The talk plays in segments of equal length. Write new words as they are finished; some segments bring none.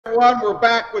Everyone, we're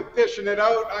back with Dishing It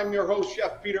Out. I'm your host,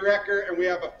 Chef Peter Ecker, and we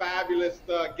have a fabulous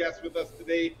guest with us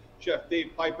today, Chef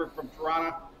Dave Pyper from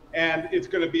Toronto. And it's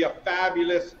going to be a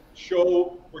fabulous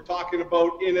show. We're talking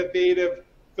about innovative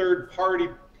third-party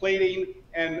plating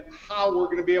and how we're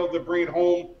going to be able to bring it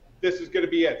home. This is going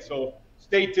to be it. So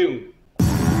stay tuned.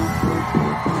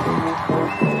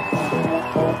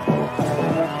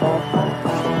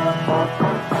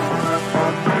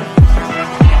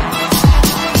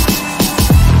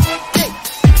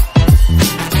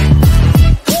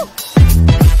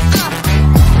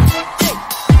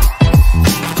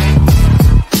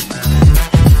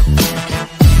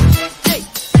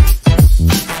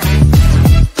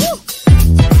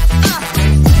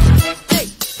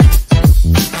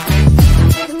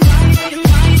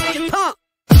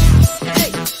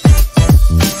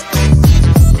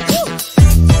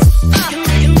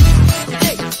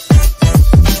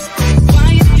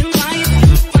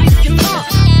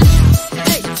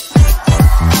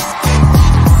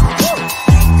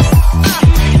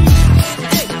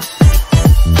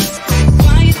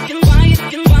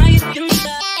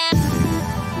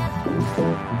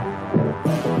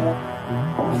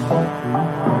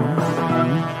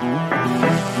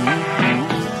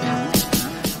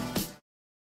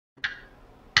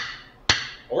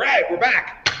 All right, we're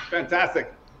back.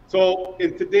 Fantastic. So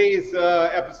in today's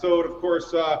episode, of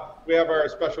course, we have our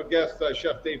special guest,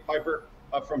 Chef Dave Pyper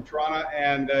from Toronto,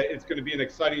 and it's going to be an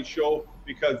exciting show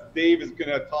because Dave is going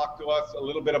to talk to us a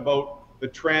little bit about the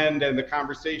trend and the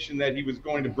conversation that he was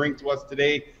going to bring to us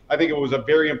today. I think it was a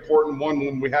very important one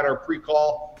when we had our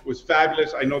pre-call. It was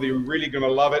fabulous. I know that you're really going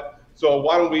to love it. So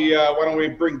why don't we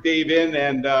bring Dave in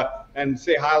and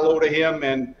say hello to him,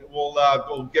 and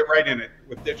we'll get right in it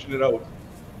with Dishing It Out.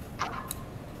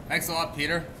 Thanks a lot,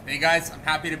 Peter. Hey guys, I'm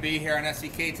happy to be here on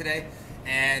SVK today.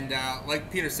 And like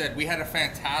Peter said, we had a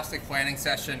fantastic planning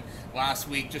session last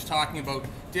week, just talking about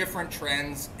different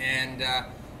trends. And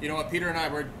you know what, Peter and I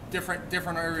were different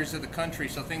areas of the country,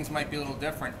 so things might be a little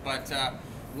different. But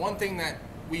one thing that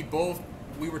we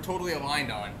were totally aligned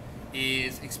on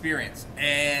is experience.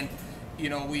 And you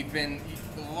know,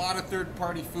 a lot of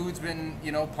third-party food's been,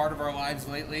 you know, part of our lives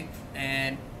lately.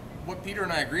 And what Peter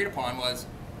and I agreed upon was,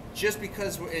 just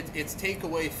because it's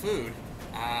takeaway food,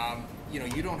 you know,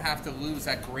 you don't have to lose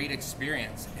that great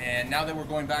experience. And now that we're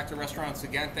going back to restaurants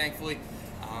again, thankfully,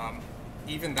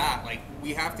 even that, like,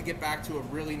 we have to get back to a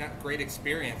really great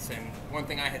experience. And one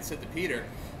thing I had said to Peter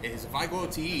is, if I go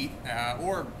out to eat,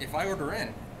 or if I order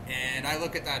in, and I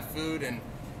look at that food, and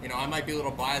you know, I might be a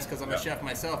little biased because I'm a chef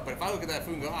myself, but if I look at that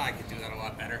food and go, oh, I could do that a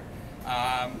lot better,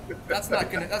 that's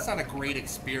not a great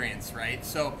experience, right?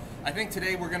 So I think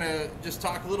today we're gonna just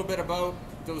talk a little bit about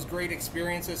those great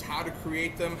experiences, how to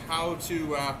create them, how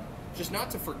to just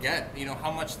not to forget, you know,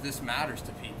 how much this matters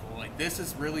to people. Like, this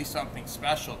is really something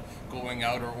special, going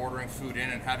out or ordering food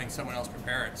in and having someone else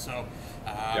prepare it. So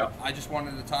I just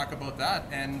wanted to talk about that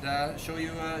and show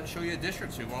you a dish or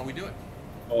two while we do it.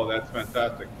 Oh, that's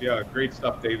fantastic. Yeah, great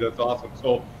stuff, Dave. That's awesome.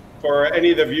 So for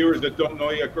any of the viewers that don't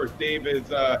know you, of course, Dave is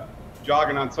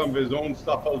jogging on some of his own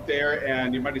stuff out there,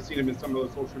 and you might have seen him in some of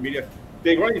the social media.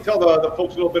 Dave, why don't you tell the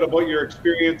folks a little bit about your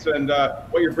experience and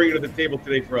what you're bringing to the table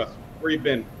today for us, where you've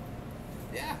been?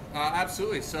 Yeah,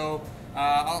 absolutely. So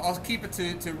I'll keep it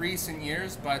to recent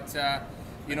years, but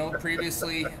you know,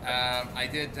 previously I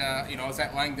did, you know, I was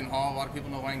at Langdon Hall. A lot of people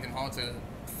know Langdon Hall. It's a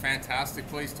fantastic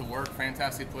place to work,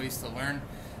 fantastic place to learn.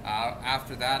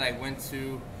 After that, I went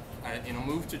to, you know,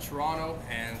 moved to Toronto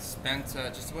and spent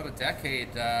just about a decade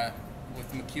with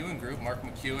the McEwen Group, Mark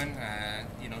McEwen,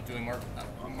 you know, doing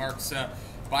Mark's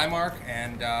by Mark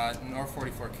and North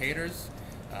 44 Caters.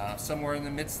 Somewhere in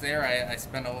the midst there, I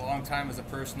spent a long time as a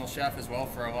personal chef as well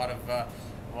for a lot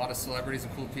of celebrities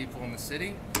and cool people in the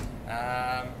city.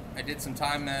 I did some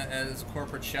time as a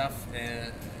corporate chef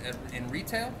in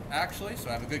retail, actually, so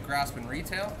I have a good grasp in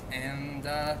retail. And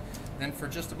then for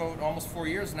just about almost 4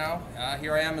 years now,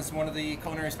 here I am as one of the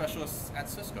culinary specialists at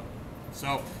Cisco.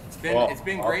 So it's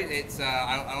been great. It's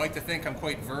I like to think I'm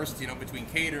quite versed, you know, between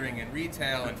catering and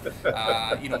retail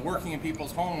and you know, working in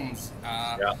people's homes.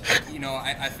 You know,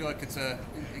 I feel like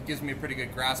it gives me a pretty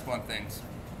good grasp on things.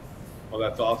 Well,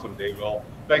 that's awesome, Dave. Well,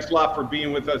 thanks a lot for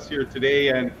being with us here today.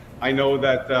 And I know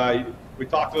that we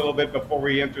talked a little bit before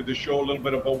we entered the show, a little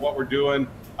bit about what we're doing.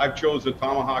 I've chosen a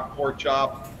tomahawk pork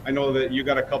chop. I know that you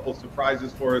got a couple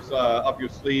surprises for us up your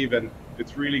sleeve, and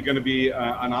it's really going to be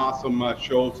an awesome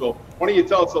show. So why don't you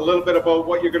tell us a little bit about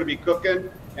what you're going to be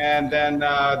cooking, and then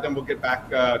we'll get back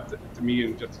to me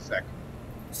in just a sec.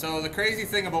 So the crazy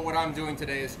thing about what I'm doing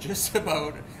today is just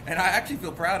about, and I actually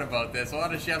feel proud about this. A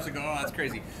lot of chefs would go, oh, that's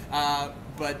crazy.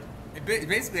 But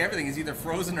Basically everything is either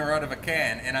frozen or out of a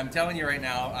can, and I'm telling you right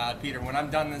now, Peter, when I'm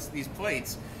done these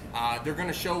plates, they're going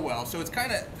to show well. So it's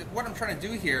kind of what I'm trying to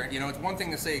do here. You know, it's one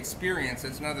thing to say experience,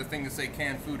 it's another thing to say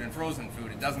canned food and frozen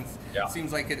food. It doesn't. Yeah. It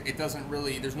seems like it doesn't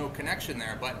really. There's no connection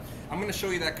there, but I'm going to show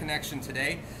you that connection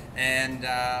today, and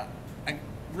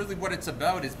really what it's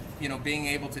about is, you know, being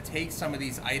able to take some of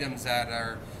these items that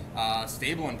are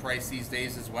stable in price these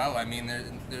days as well. I mean,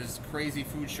 there's crazy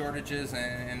food shortages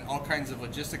and all kinds of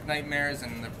logistic nightmares,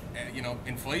 and you know,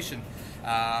 inflation.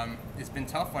 It's been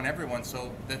tough on everyone.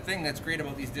 So the thing that's great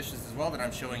about these dishes as well that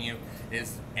I'm showing you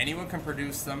is anyone can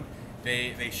produce them.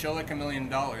 They show like $1 million.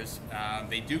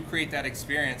 They do create that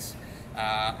experience,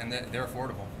 and they're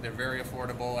affordable. They're very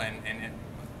affordable, and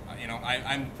you know,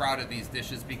 I'm proud of these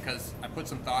dishes because I put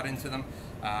some thought into them,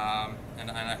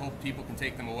 and I hope people can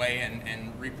take them away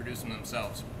and reproduce them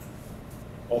themselves.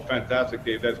 Oh, fantastic,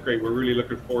 Dave. That's great. We're really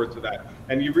looking forward to that.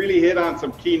 And you really hit on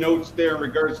some key notes there in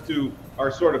regards to our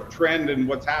sort of trend and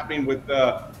what's happening with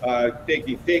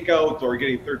taking takeout or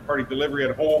getting third-party delivery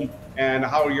at home, and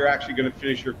how you're actually going to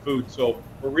finish your food. So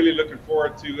we're really looking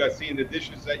forward to seeing the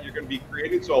dishes that you're going to be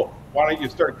creating. So why don't you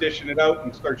start dishing it out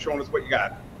and start showing us what you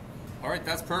got? All right,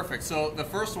 that's perfect. So the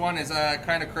first one is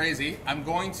kind of crazy. I'm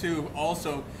going to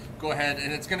also go ahead,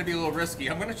 and it's going to be a little risky.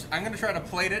 I'm going to try to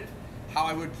plate it how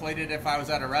I would plate it if I was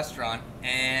at a restaurant,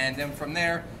 and then from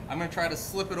there I'm going to try to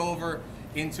slip it over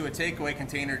into a takeaway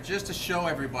container just to show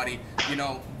everybody, you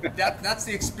know, that's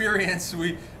the experience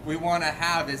we want to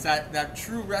have, is that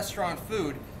true restaurant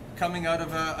food coming out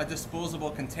of a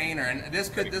disposable container. And it's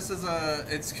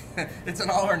an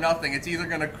all or nothing. It's either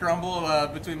going to crumble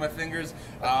between my fingers,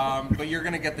 but you're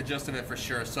going to get the gist of it for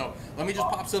sure. So let me just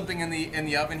pop something in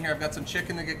the oven here. I've got some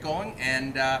chicken to get going,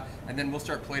 and then we'll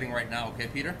start plating right now. Okay,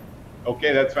 Peter?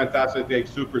 Okay, that's fantastic, Dave.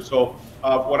 Super. So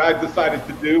what I've decided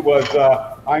to do was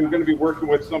I'm going to be working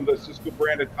with some of the Cisco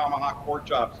branded tomahawk pork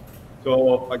chops.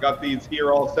 So I got these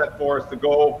here all set for us to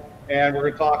go, and we're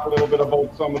going to talk a little bit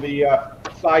about some of the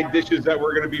side dishes that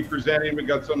we're going to be presenting. We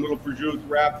got some little prosciutto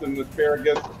wrapped in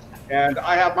asparagus, and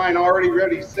I have mine already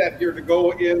ready set here to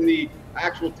go in the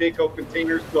actual takeout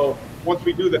containers. So once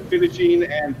we do the finishing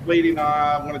and plating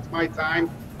when it's my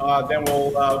time, then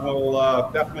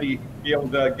we'll definitely be able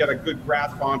to get a good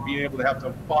grasp on being able to have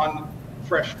some fun,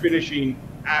 fresh finishing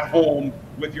at home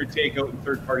with your takeout and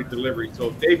third-party delivery. So,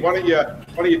 Dave, why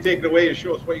don't you take it away and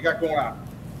show us what you got going on?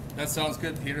 That sounds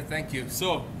good, Peter. Thank you.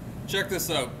 So, check this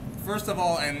out. First of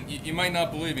all, and you might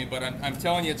not believe me, but I'm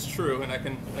telling you it's true, and I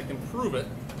can prove it.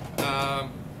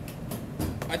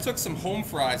 I took some home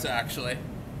fries actually,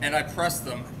 and I pressed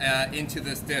them into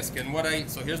this disc. And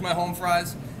so here's my home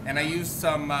fries, and I used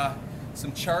some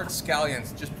charred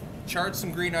scallions, just charred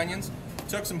some green onions,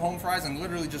 took some home fries and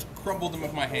literally just crumbled them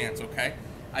with my hands, okay?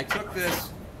 I took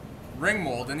this ring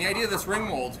mold, and the idea of this ring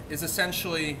mold is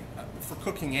essentially for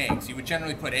cooking eggs. You would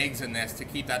generally put eggs in this to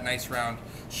keep that nice round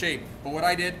shape. But what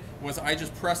I did was I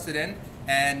just pressed it in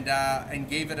and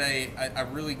gave it a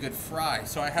really good fry.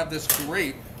 So I have this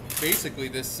great, basically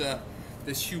this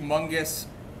humongous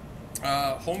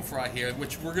home fry here,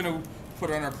 which we're gonna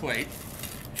put on our plate.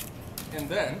 And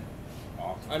then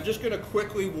I'm just gonna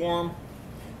quickly warm,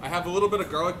 I have a little bit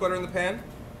of garlic butter in the pan.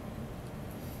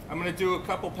 I'm gonna do a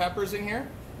couple peppers in here.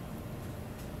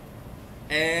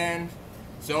 And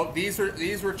so these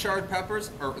were charred peppers,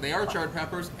 or they are charred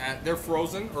peppers, and they're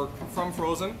frozen, or from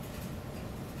frozen.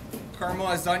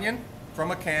 Caramelized onion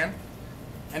from a can.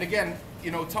 And again,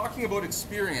 you know, talking about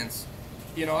experience,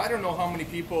 you know, I don't know how many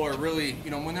people are really,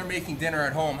 you know, when they're making dinner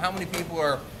at home, how many people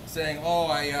are saying, oh,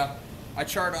 I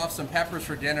charred off some peppers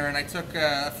for dinner, and I took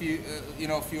a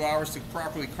few hours to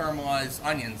properly caramelize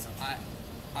onions.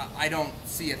 I don't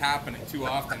see it happening too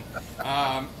often.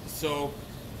 So,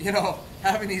 you know,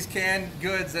 having these canned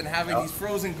goods and having these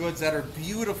frozen goods that are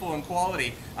beautiful in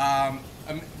quality,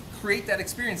 create that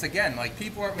experience again. Like,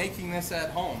 people aren't making this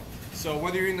at home. So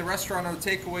whether you're in the restaurant or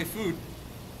takeaway food,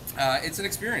 it's an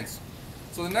experience.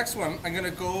 So the next one, I'm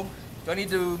gonna go, do I need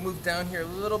to move down here a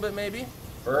little bit maybe?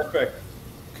 Perfect.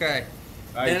 Okay.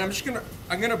 Nice. And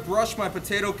I'm gonna brush my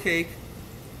potato cake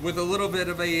with a little bit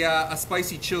of a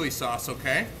spicy chili sauce,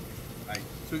 okay? Nice.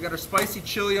 So we got our spicy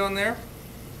chili on there.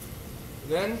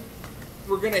 Then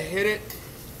we're gonna hit it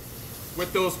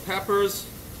with those peppers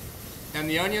and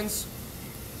the onions.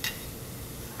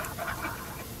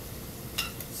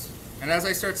 And as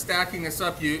I start stacking this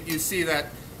up, you see that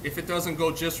if it doesn't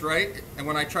go just right, and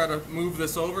when I try to move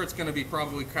this over, it's gonna be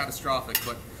probably catastrophic,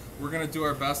 but we're gonna do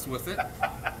our best with it.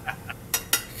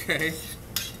 Okay.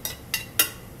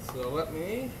 So let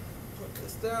me put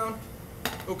this down.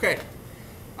 Okay.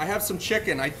 I have some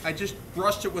chicken. I just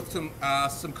brushed it with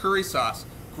some curry sauce.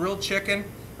 grilled chicken.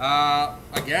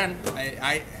 Again,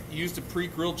 I used a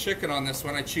pre-grilled chicken on this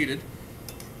one. I cheated.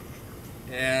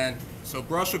 And so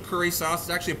Brussels curry sauce. It's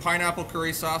actually a pineapple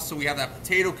curry sauce. So we have that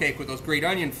potato cake with those great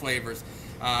onion flavors.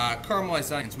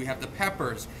 Caramelized onions. We have the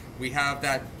peppers. We have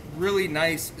that really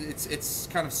nice, it's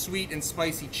kind of sweet and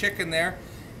spicy chicken there.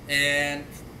 And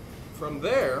from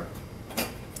there,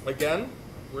 again,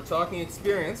 we're talking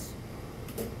experience.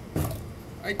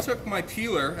 I took my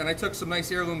peeler and I took some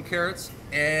nice heirloom carrots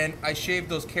and I shaved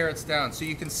those carrots down. So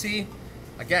you can see,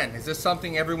 again, is this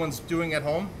something everyone's doing at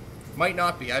home? Might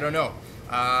not be, I don't know.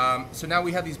 So now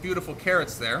we have these beautiful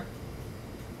carrots there.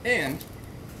 And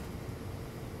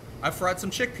I fried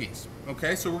some chickpeas.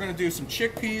 Okay, so we're gonna do some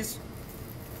chickpeas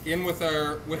in with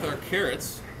our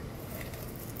carrots.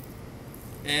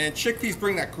 And chickpeas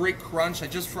bring that great crunch. I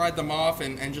just fried them off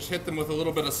and just hit them with a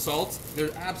little bit of salt.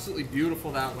 They're absolutely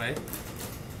beautiful that way.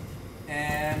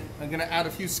 And I'm gonna add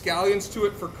a few scallions to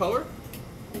it for color.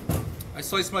 I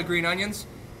sliced my green onions,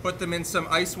 put them in some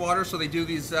ice water so they do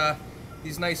these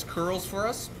nice curls for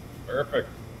us. Perfect.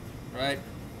 Right.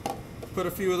 Put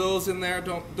a few of those in there.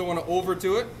 Don't want to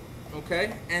overdo it.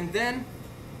 Okay. And then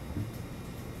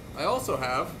I also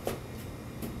have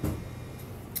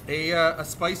a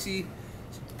spicy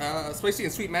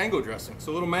and sweet mango dressing.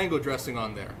 So a little mango dressing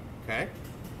on there. Okay.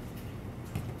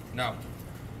 Now,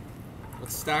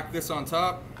 let's stack this on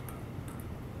top.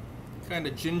 Kind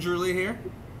of gingerly here.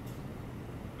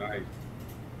 Nice.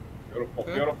 Beautiful,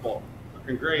 Okay. beautiful.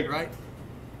 Looking great. Right.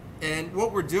 And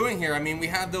what we're doing here, I mean, we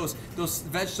have those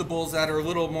vegetables that are a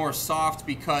little more soft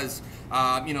because,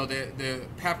 you know, the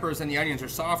peppers and the onions are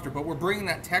softer, but we're bringing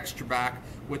that texture back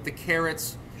with the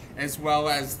carrots as well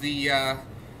as the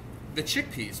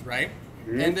chickpeas, right?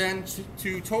 Mm-hmm. And then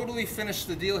to totally finish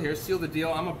the deal here, seal the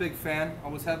deal, I'm a big fan,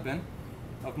 always have been,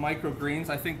 of microgreens.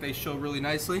 I think they show really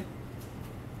nicely.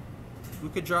 We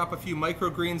could drop a few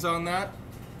microgreens on that,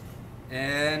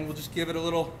 and we'll just give it a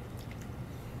little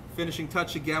finishing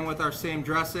touch again with our same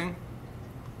dressing.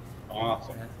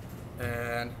 Awesome.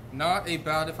 And not a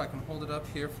bad, if I can hold it up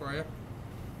here for you.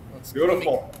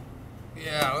 Beautiful.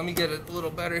 Let me get it a little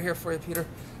better here for you, Peter.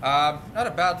 Not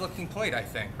a bad looking plate, I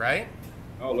think, right?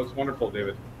 Oh, it looks wonderful,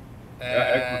 David.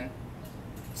 And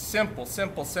simple,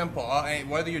 simple, simple.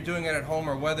 Whether you're doing it at home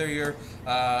or whether you're,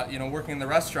 you know, working in the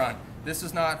restaurant, this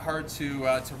is not hard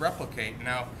to replicate.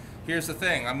 Now, here's the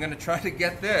thing. I'm going to try to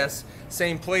get this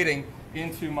same plating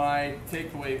into my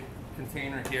takeaway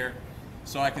container here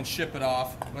so I can ship it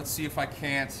off. Let's see if I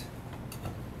can't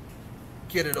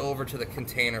get it over to the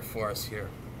container for us here.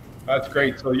 That's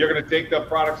great. So you're going to take the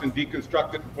products and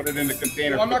deconstruct it and put it in the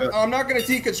container. Well, I'm not going to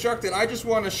deconstruct it. I just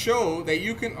want to show that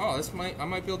you can. Oh, I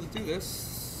might be able to do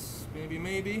this.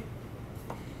 Maybe.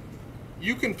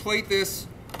 You can plate this.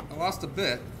 I lost a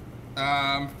bit.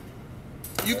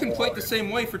 You can plate the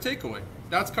same way for takeaway.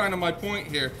 That's kind of my point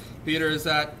here, Peter. Is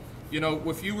that, you know,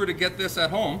 if you were to get this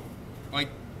at home, like,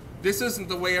 this isn't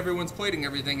the way everyone's plating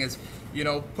everything, is, you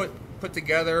know, put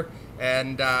together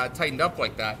and tightened up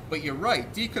like that. But you're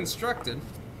right, deconstructed,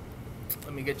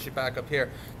 let me get you back up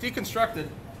here. Deconstructed,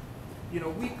 you know,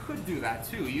 we could do that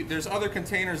too. There's other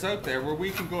containers out there where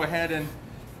we can go ahead and,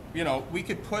 you know, we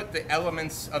could put the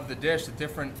elements of the dish, the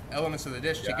different elements of the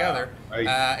dish together,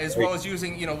 as well as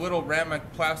using, you know, little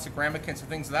plastic ramekins and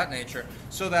things of that nature,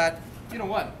 so that, you know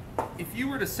what, if you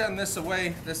were to send this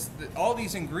away, all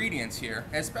these ingredients here,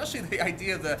 especially the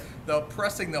idea of the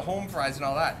pressing the home fries and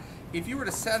all that, if you were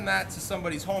to send that to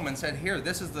somebody's home and said, here,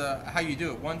 this is how you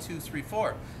do it, 1, 2, 3,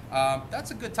 4,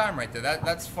 that's a good time right there.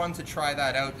 That's fun to try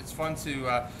that out. It's fun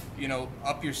to, you know,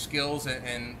 up your skills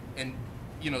and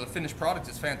you know, the finished product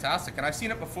is fantastic. And I've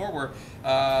seen it before where,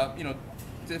 you know,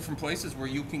 different places where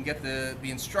you can get the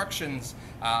instructions,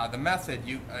 the method,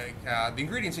 the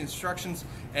ingredients, instructions,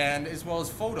 and as well as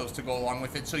photos to go along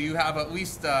with it. So you have at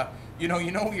least, you know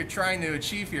what you're trying to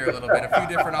achieve here a little bit, a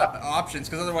few different options,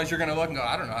 because otherwise you're going to look and go,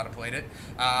 I don't know how to plate it.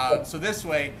 So this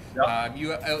way,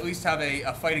 you at least have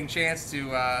a fighting chance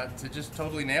to just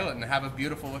totally nail it and have a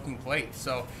beautiful looking plate.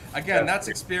 So again, that's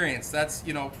experience. That's,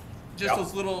 you know, just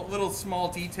those little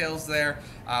small details there,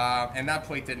 and that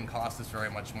plate didn't cost us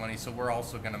very much money, so we're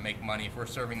also going to make money. If we're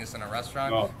serving this in a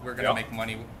restaurant, we're going to make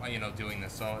money, you know, doing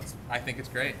this. So I think it's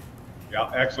great. Yeah,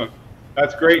 excellent.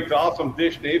 That's great. It's an awesome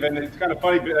dish, Dave. And it's kind of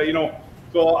funny, you know,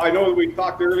 so I know we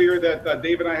talked earlier that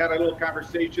Dave and I had a little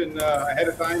conversation ahead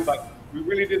of time, but we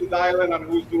really didn't dial in on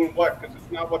who's doing what, because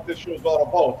it's not what this show's all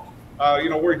about. You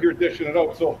know, we're here dishing it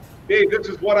out. So, Dave, this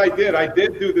is what I did. I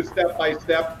did do the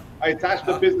step-by-step. I attached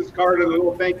a business card and a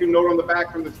little thank you note on the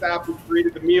back from the staff who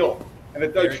created the meal. And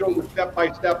it does show the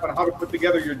step-by-step on how to put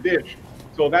together your dish.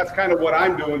 So that's kind of what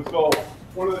I'm doing. So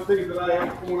one of the things that I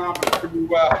had going on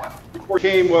before I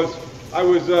came was I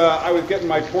was getting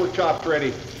my pork chops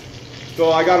ready.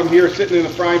 So I got them here sitting in the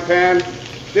frying pan.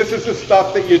 This is the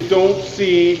stuff that you don't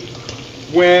see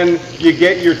when you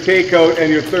get your takeout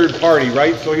and your third party,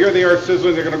 right? So here they are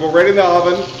sizzling. They're going to go right in the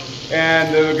oven,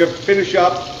 and they're going to finish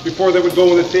up before they would go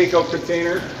in the takeout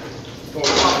container. So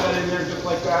pop that in there just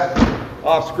like that.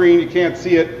 Off screen, you can't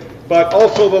see it. But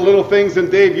also the little things, and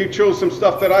Dave, you chose some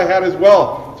stuff that I had as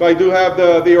well. So I do have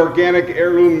the organic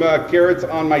heirloom carrots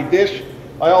on my dish.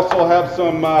 I also have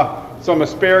some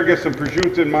asparagus and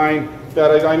prosciutto in mine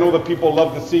that I know that people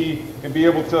love to see and be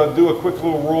able to do a quick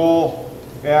little roll.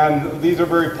 And these are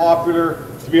very popular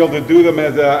to be able to do them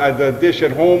as a dish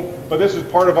at home. But this is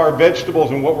part of our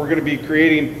vegetables and what we're going to be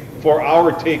creating for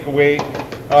our takeaway,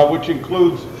 which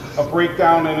includes a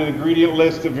breakdown and an ingredient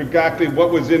list of exactly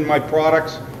what was in my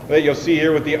products that you'll see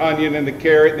here with the onion and the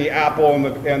carrot and the apple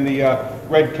and the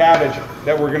red cabbage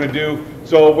that we're going to do.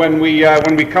 So when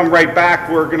we come right back,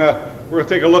 we're gonna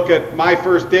take a look at my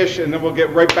first dish, and then we'll get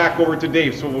right back over to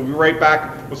Dave. So we'll be right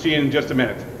back. We'll see you in just a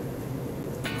minute.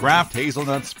 Kraft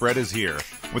Hazelnut Spread is here,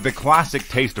 with the classic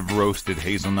taste of roasted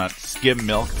hazelnut, skim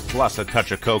milk, plus a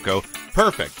touch of cocoa,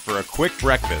 perfect for a quick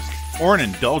breakfast or an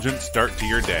indulgent start to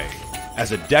your day.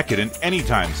 As a decadent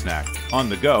anytime snack, on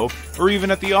the go, or even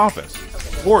at the office.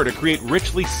 Or to create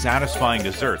richly satisfying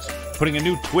desserts, putting a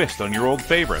new twist on your old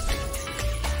favorites.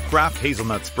 Kraft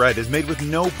Hazelnut Spread is made with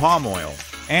no palm oil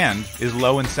and is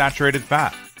low in saturated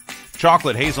fat.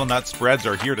 Chocolate hazelnut spreads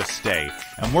are here to stay,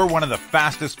 and we're one of the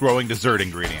fastest growing dessert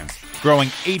ingredients, growing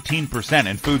 18%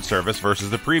 in food service versus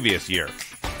the previous year.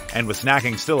 And with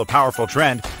snacking still a powerful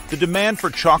trend, the demand for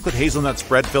chocolate hazelnut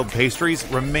spread-filled pastries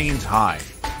remains high.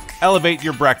 Elevate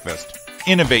your breakfast,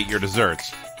 innovate your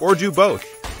desserts, or do both.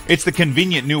 It's the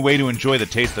convenient new way to enjoy the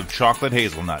taste of chocolate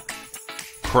hazelnut.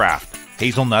 Kraft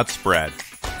Hazelnut Spread.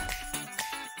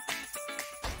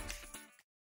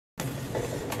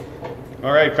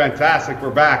 All right, fantastic.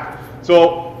 We're back.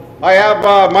 So I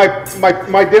have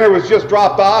my dinner was just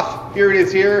dropped off. Here it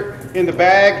is here in the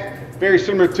bag. Very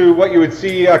similar to what you would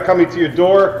see coming to your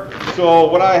door. So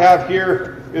what I have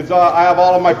here is I have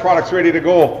all of my products ready to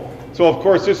go. So of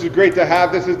course this is great to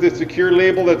have. This is the secure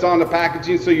label that's on the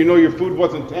packaging, so you know your food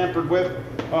wasn't tampered with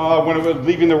when it was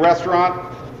leaving the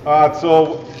restaurant.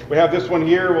 So we have this one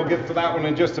here. We'll get to that one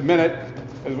in just a minute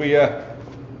as we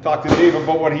talk to Dave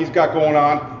about what he's got going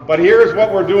on. But here's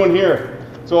what we're doing here.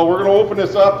 So we're going to open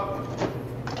this up.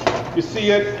 You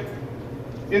see it.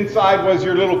 Inside was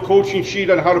your little coaching sheet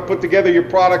on how to put together your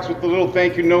products with the little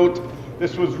thank you note.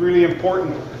 This was really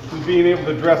important to being able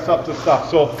to dress up the stuff.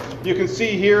 So you can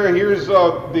see here, here's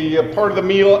the part of the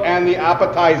meal and the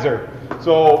appetizer.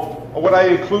 So what I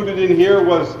included in here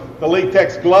was the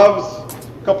latex gloves,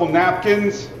 a couple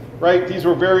napkins, right? These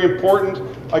were very important.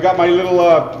 I got my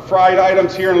little fried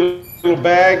items here in a little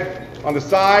bag on the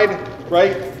side,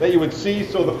 right, that you would see.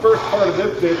 So the first part of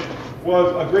this dish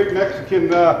was a great Mexican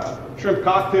shrimp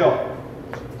cocktail.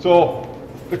 So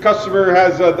the customer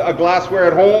has a glassware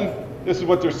at home. This is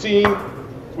what they're seeing.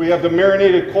 We have the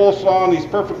marinated coleslaw in these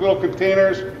perfect little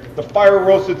containers, the fire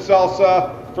roasted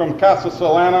salsa from Casa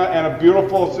Solana, and a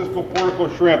beautiful Cisco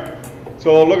Portico shrimp.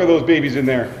 So look at those babies in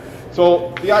there.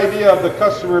 So the idea of the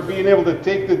customer being able to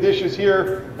take the dishes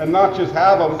here and not just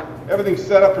have them, everything's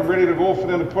set up and ready to go for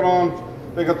them to put on.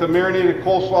 They got the marinated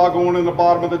coleslaw going in the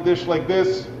bottom of the dish like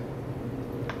this,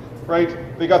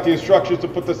 right? They got the instructions to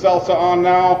put the salsa on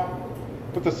now,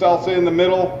 put the salsa in the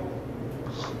middle,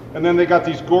 and then they got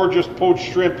these gorgeous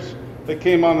poached shrimps that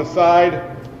came on the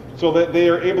side so that they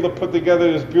are able to put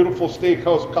together this beautiful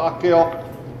steakhouse cocktail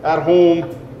at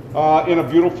home in a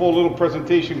beautiful little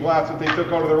presentation glass that they took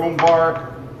out of their own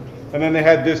bar. And then they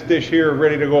had this dish here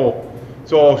ready to go.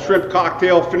 So shrimp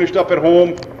cocktail finished up at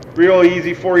home, real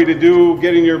easy for you to do,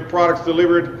 getting your products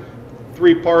delivered,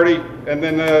 3-party, and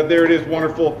then there it is,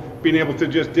 wonderful, being able to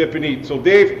just dip and eat. So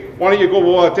Dave, why don't you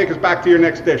go take us back to your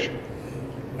next dish?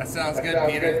 That sounds good,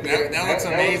 Peter. That looks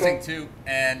amazing too.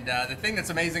 And the thing that's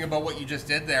amazing about what you just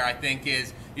did there, I think,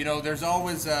 is there's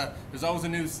always a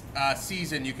new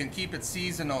season. You can keep it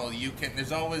seasonal.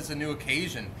 There's always a new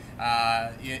occasion.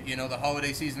 The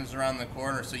holiday season is around the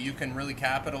corner, so you can really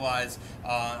capitalize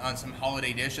on some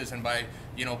holiday dishes, and by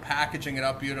packaging it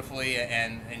up beautifully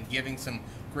and giving some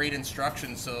great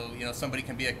instructions, so somebody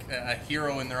can be a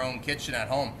hero in their own kitchen at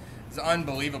home. It's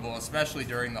unbelievable, especially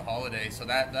during the holidays. So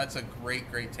that's a great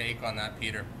take on that,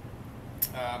 Peter.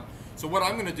 So what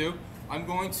I'm going to do, I'm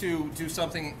going to do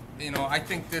something. I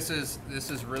think this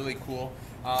is really cool.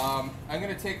 I'm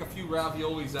going to take a few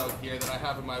raviolis out here that I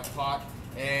have in my pot,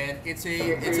 and it's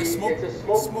a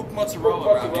smoked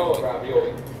mozzarella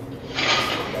ravioli.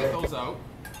 Get those out.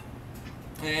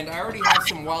 And I already have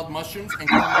some wild mushrooms and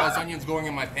caramelized onions going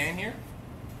in my pan here.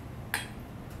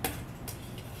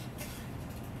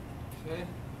 Okay.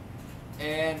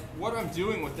 And what I'm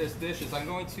doing with this dish is I'm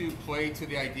going to play to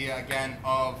the idea again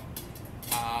of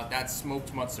that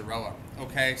smoked mozzarella.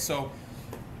 Okay, so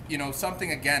you know,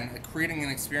 something again, creating an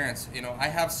experience. You know, I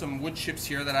have some wood chips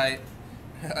here that I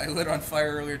lit on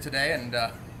fire earlier today, and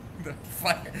the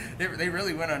fire, they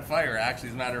really went on fire, actually,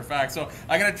 as a matter of fact. So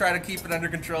I'm going to try to keep it under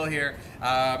control here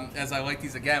as I like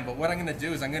these again. But what I'm going to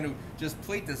do is I'm going to just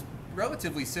plate this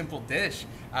relatively simple dish,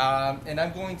 and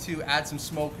I'm going to add some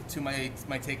smoke to my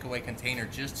takeaway container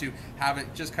just to have it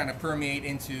just kind of permeate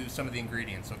into some of the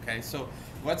ingredients. Okay, so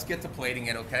let's get to plating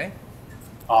it. Okay.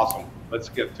 Awesome. Let's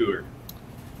get to it.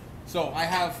 So I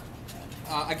have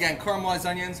again caramelized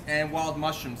onions and wild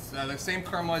mushrooms. The same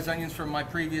caramelized onions from my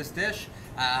previous dish,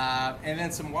 and then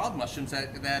some wild mushrooms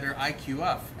that are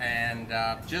IQF and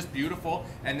just beautiful.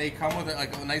 And they come with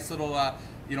like a nice little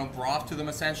you know, broth to them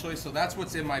essentially. So that's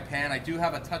what's in my pan. I do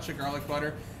have a touch of garlic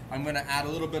butter. I'm going to add a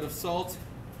little bit of salt.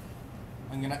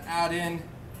 I'm going to add in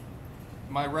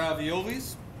my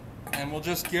raviolis, and we'll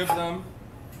just give them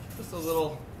just a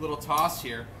little toss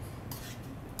here.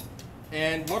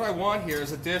 And what I want here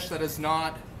is a dish that is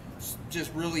not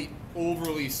just really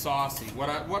overly saucy. What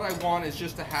I want is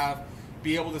just to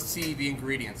be able to see the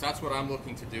ingredients. That's what I'm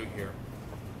looking to do here.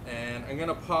 And I'm going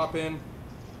to pop in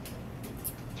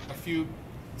a few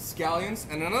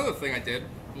scallions. And another thing I did,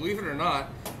 believe it or not,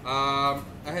 I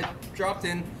had dropped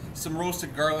in some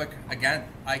roasted garlic. Again,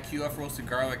 IQF roasted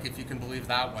garlic, if you can believe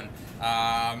that one.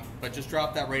 But just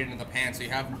drop that right into the pan, so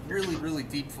you have really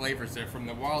deep flavors there from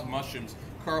the wild mushrooms,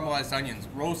 caramelized onions,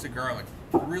 roasted garlic,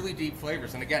 really deep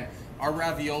flavors. And again, our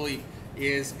ravioli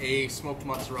is a smoked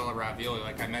mozzarella ravioli,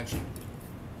 like I mentioned.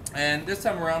 And this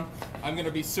time around, I'm going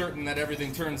to be certain that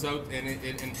everything turns out and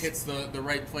it hits the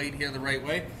right plate here the right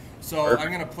way. So I'm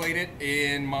going to plate it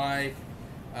in my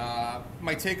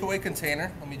my takeaway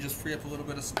container. Let me just free up a little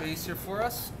bit of space here for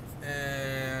us.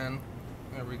 And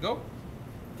there we go.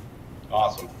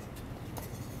 Awesome.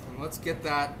 And let's get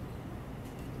that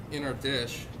in our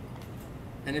dish.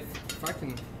 And if I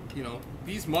can, you know,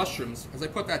 these mushrooms, as I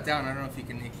put that down, I don't know if you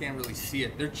can't really see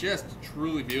it. They're just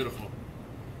truly beautiful.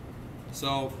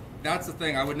 So that's the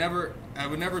thing. I would never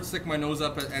stick my nose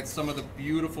up at some of the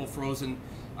beautiful frozen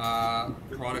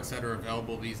products that are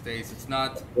available these days. It's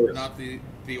not the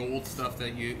old stuff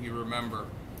that you remember.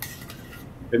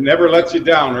 It never lets you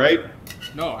down, right?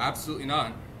 No, absolutely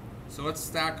not. So let's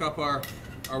stack up our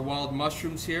wild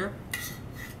mushrooms here.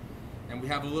 And we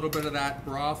have a little bit of that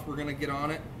broth we're gonna get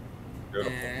on it.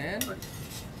 Beautiful. And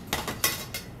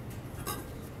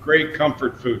great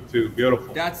comfort food too.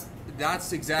 Beautiful.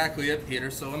 That's exactly it, Peter.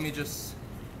 So let me just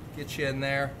get you in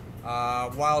there.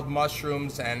 Wild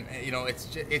mushrooms, and you know, it's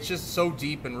just so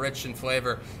deep and rich in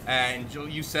flavor. And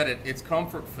you said it, it's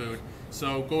comfort food.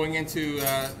 So going into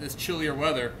this chillier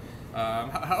weather,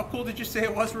 how cold did you say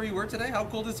it was where you were today? How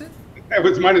cold is it? It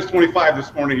was minus 25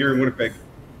 this morning here in Winnipeg.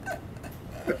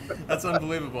 That's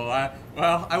unbelievable.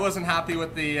 Well, I wasn't happy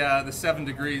with the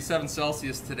 7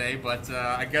 Celsius today, but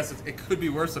I guess it could be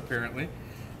worse apparently.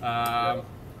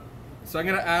 So I'm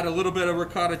going to add a little bit of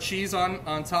ricotta cheese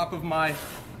on top of my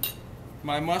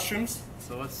mushrooms.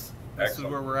 So this is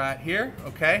where we're at here,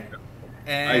 okay?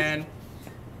 And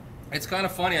it's kind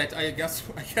of funny. I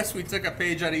guess we took a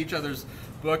page out of each other's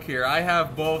book here. I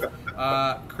have both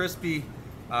crispy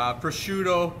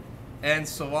prosciutto and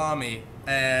salami,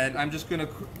 and I'm just going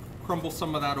to crumble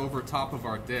some of that over top of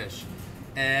our dish.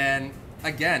 And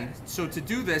again, so to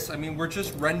do this, I mean, we're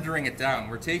just rendering it down.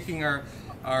 We're taking our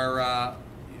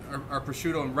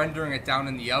prosciutto and rendering it down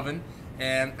in the oven.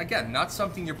 And again, not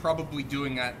something you're probably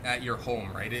doing at your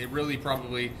home, right? It really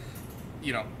probably,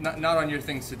 you know, not on your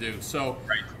things to do. So,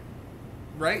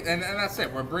 right, and that's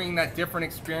it. We're bringing that different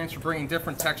experience. We're bringing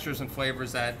different textures and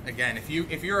flavors. That again, if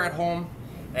you're at home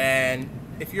and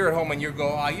you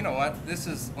go, oh, you know what, this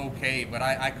is okay, but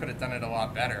I could have done it a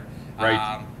lot better.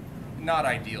 Right. Not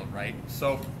ideal, right?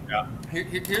 So yeah.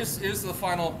 Here's the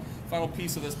final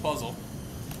piece of this puzzle.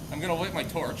 I'm gonna light my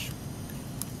torch.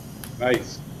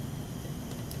 Nice.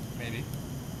 Maybe.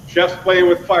 Chef's playing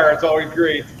with fire. It's always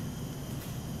great.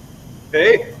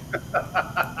 Hey.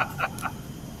 I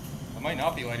might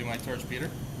not be lighting my torch, Peter.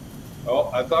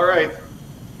 Oh, that's all right.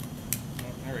 Oh,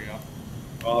 there we go.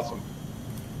 Awesome.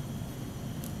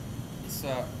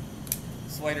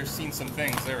 This lighter's seen some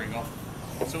things. There we go.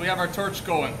 So we have our torch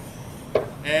going,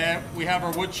 and we have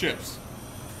our wood chips,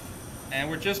 and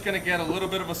we're just gonna get a little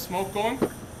bit of a smoke going.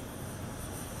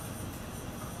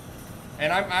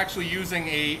 And I'm actually using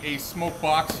a smoke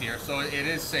box here, so it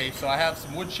is safe. So I have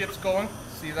some wood chips going,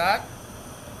 see that?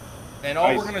 And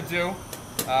all we're gonna do,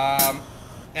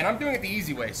 and I'm doing it the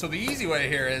easy way. So the easy way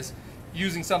here is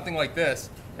using something like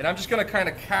this. And I'm just gonna kind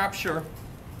of capture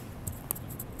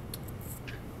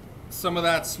some of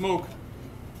that smoke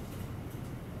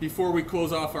before we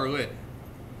close off our lid.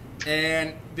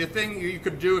 And the thing you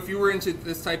could do if you were into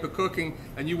this type of cooking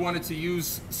and you wanted to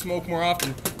use smoke more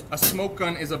often, a smoke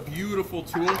gun is a beautiful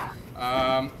tool.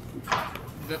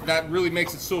 That really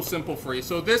makes it so simple for you.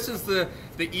 So this is the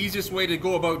easiest way to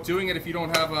go about doing it if you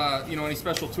don't have you know, any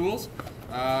special tools.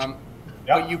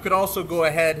 But you could also go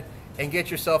ahead and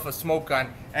get yourself a smoke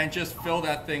gun and just fill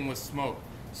that thing with smoke.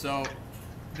 So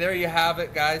there you have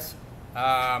it, guys.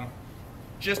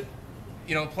 Just,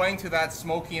 you know, playing to that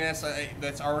smokiness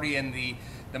that's already in the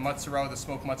mozzarella, the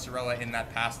smoked mozzarella in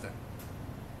that pasta.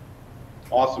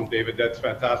 Awesome, David. That's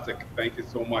fantastic. Thank you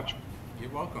so much. You're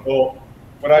welcome. Well,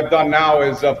 what I've done now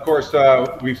is, of course,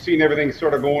 we've seen everything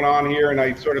sort of going on here, and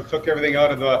I sort of took everything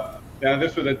out of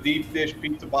this was a deep dish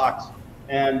pizza box.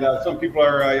 And some people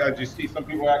are, I just see some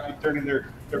people actually turning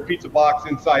their pizza box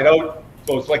inside out.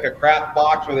 So it's like a craft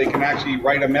box where they can actually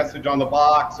write a message on the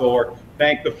box or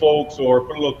thank the folks or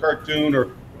put a little cartoon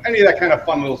or any of that kind of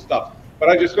fun little stuff. But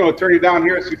I'm just going to turn you down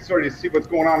here so you can sort of see what's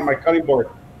going on my cutting board.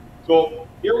 So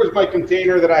here was my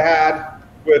container that I had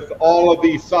with all of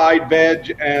the side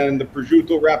veg and the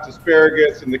prosciutto wrapped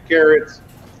asparagus and the carrots.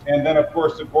 And then, of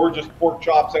course, the gorgeous pork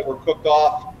chops that were cooked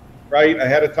off, right,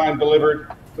 ahead of time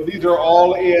delivered. So these are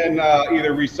all in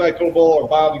either recyclable or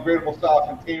biodegradable style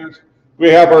containers. We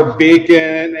have our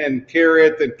bacon and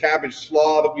carrot and cabbage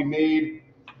slaw that we made.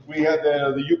 We had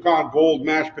the Yukon Gold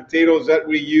mashed potatoes that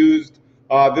we used.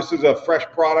 This is a fresh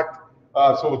product,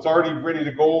 so it's already ready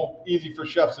to go, easy for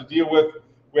chefs to deal with.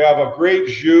 We have a great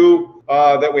jus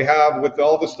that we have with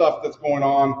all the stuff that's going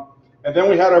on. And then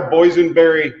we had our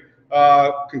boysenberry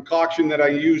concoction that I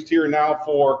used here now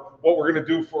for what we're going to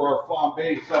do for our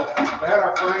flambe. So we had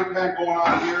our frying pan going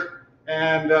on here,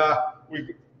 and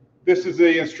this is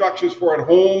the instructions for at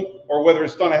home, or whether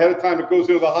it's done ahead of time, it goes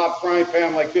into the hot frying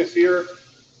pan like this here.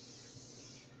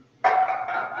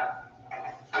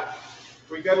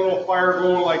 We get a little fire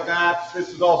going like that. This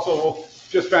is also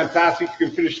just fantastic. You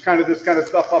can finish this kind of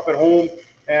stuff up at home,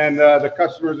 and the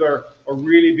customers are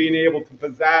really being able to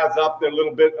pizzazz up their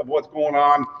little bit of what's going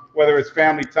on, whether it's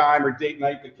family time or date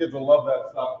night. The kids will love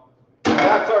that stuff. And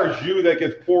that's our jus that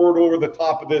gets poured over the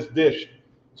top of this dish.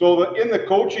 So in the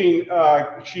coaching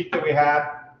sheet that we had,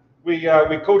 we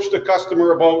coached the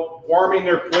customer about warming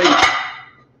their plate.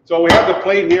 So we have the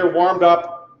plate here warmed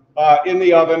up in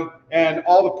the oven, and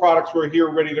all the products were here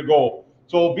ready to go.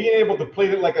 So being able to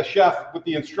plate it like a chef with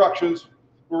the instructions,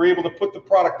 we were able to put the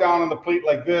product down on the plate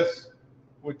like this.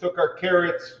 We took our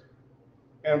carrots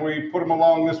and we put them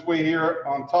along this way here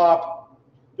on top.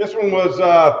 This one was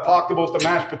talked about the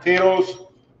mashed potatoes.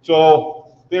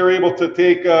 So they were able to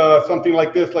take something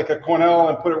like this, like a quenelle,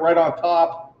 and put it right on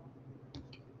top.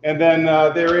 And then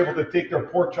they were able to take their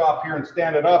pork chop here and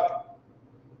stand it up,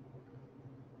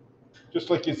 just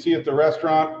like you see at the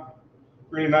restaurant.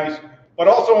 Really nice. But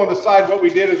also on the side, what we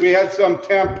did is we had some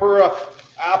tempura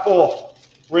apple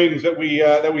rings that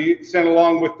we sent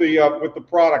along with the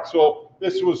product. So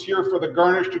this was here for the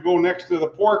garnish to go next to the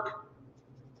pork,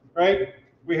 right?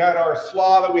 We had our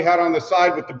slaw that we had on the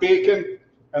side with the bacon,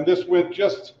 and this went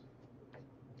just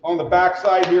on the back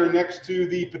side here next to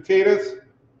the potatoes,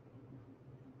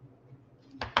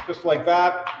 just like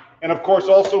that. And of course,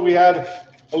 also we had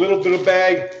a little bit of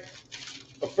bag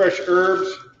of fresh herbs.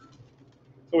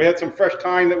 So we had some fresh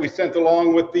thyme that we sent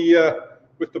along with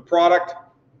the product,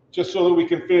 just so that we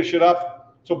can finish it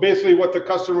up. So basically what the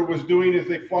customer was doing is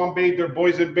they flambéed their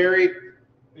boysenberry,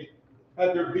 they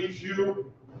had their beef jus,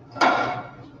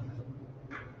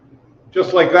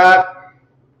 just like that,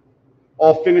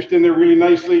 all finished in there really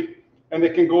nicely, and they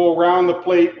can go around the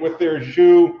plate with their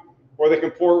jus, or they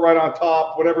can pour it right on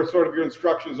top, whatever sort of your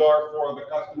instructions are for the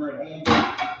customer at home,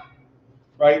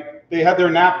 right? They had their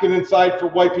napkin inside for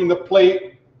wiping the plate.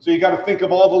 So you got to think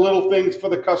of all the little things for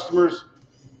the customers,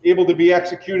 able to be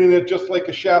executing it just like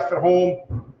a chef at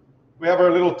home. We have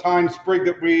our little thyme sprig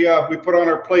that we put on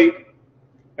our plate,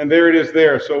 and there it is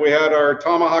there. So we had our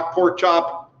tomahawk pork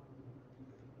chop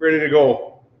ready to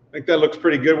go. I think that looks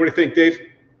pretty good. What do you think, Dave?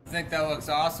 I think that looks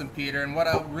awesome, Peter. And what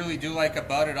I really do like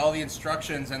about it, all the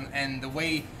instructions and the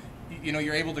way, you know,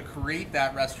 you're able to create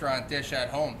that restaurant dish at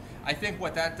home. I think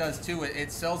what that does too,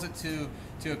 it sells it to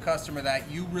a customer that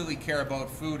you really care about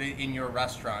food in your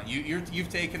restaurant. You've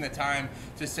taken the time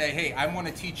to say, hey, I want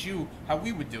to teach you how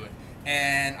we would do it.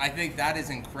 And I think that is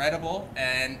incredible.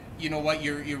 And you know what,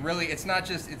 you're really, it's not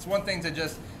just, it's one thing to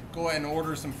just go and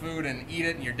order some food and eat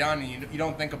it and you're done and you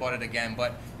don't think about it again.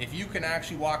 But if you can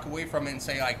actually walk away from it and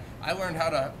say, like, I learned how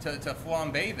to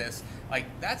flambe this, like,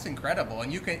 that's incredible.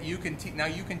 And you can now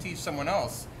you can teach someone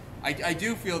else. I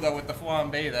do feel though with the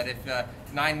flambe that if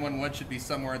 911 should be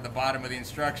somewhere at the bottom of the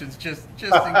instructions, just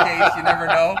in case, you never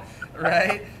know,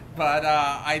 right? But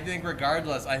I think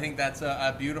regardless, I think that's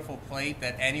a beautiful plate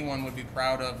that anyone would be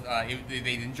proud of.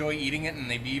 They'd enjoy eating it, and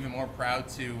they'd be even more proud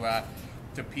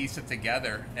to piece it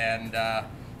together. And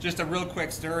just a real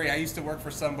quick story. I used to work for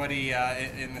somebody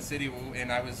in the city,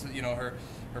 and I was, you know, her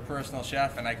personal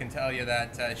chef, and I can tell you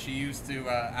that she used to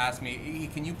ask me, hey,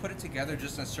 can you put it together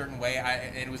just in a certain way?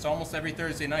 It was almost every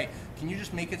Thursday night. Can you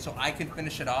just make it so I can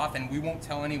finish it off and we won't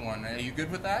tell anyone? Are you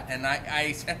good with that? And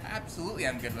I said, absolutely,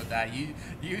 I'm good with that. You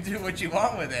do what you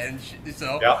want with it. And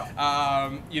so,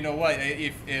 yeah. You know what?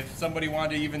 If somebody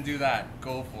wanted to even do that,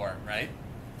 go for it, right?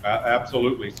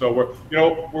 Absolutely. So we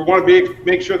want to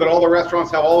make sure that all the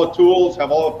restaurants have all the tools, have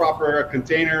all the proper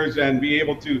containers, and be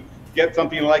able to get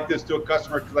something like this to a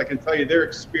customer, because I can tell you their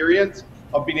experience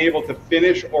of being able to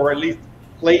finish or at least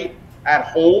plate at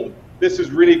home, this is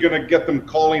really going to get them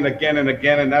calling again and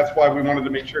again. And that's why we wanted to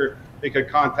make sure they could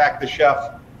contact the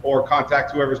chef or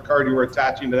contact whoever's card you were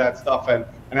attaching to that stuff and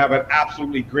have an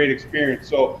absolutely great experience.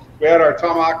 So we had our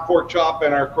tomahawk pork chop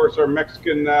and of course our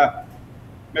Mexican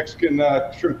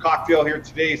shrimp cocktail here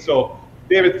today. So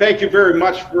David, thank you very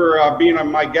much for being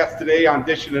my guest today on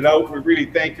Dishing It Out. We really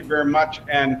thank you very much,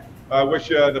 and wish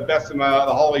you the best in the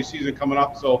holiday season coming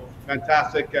up. So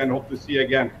fantastic, and hope to see you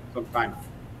again sometime.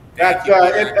 That's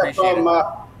it from.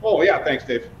 Oh yeah, thanks,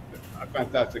 Dave.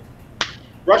 Fantastic.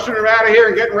 Rushing her out of here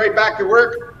and getting right back to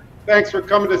work. Thanks for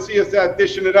coming to see us at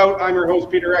Dishing It Out. I'm your host,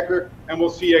 Peter Ecker, and we'll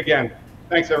see you again.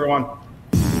 Thanks, everyone.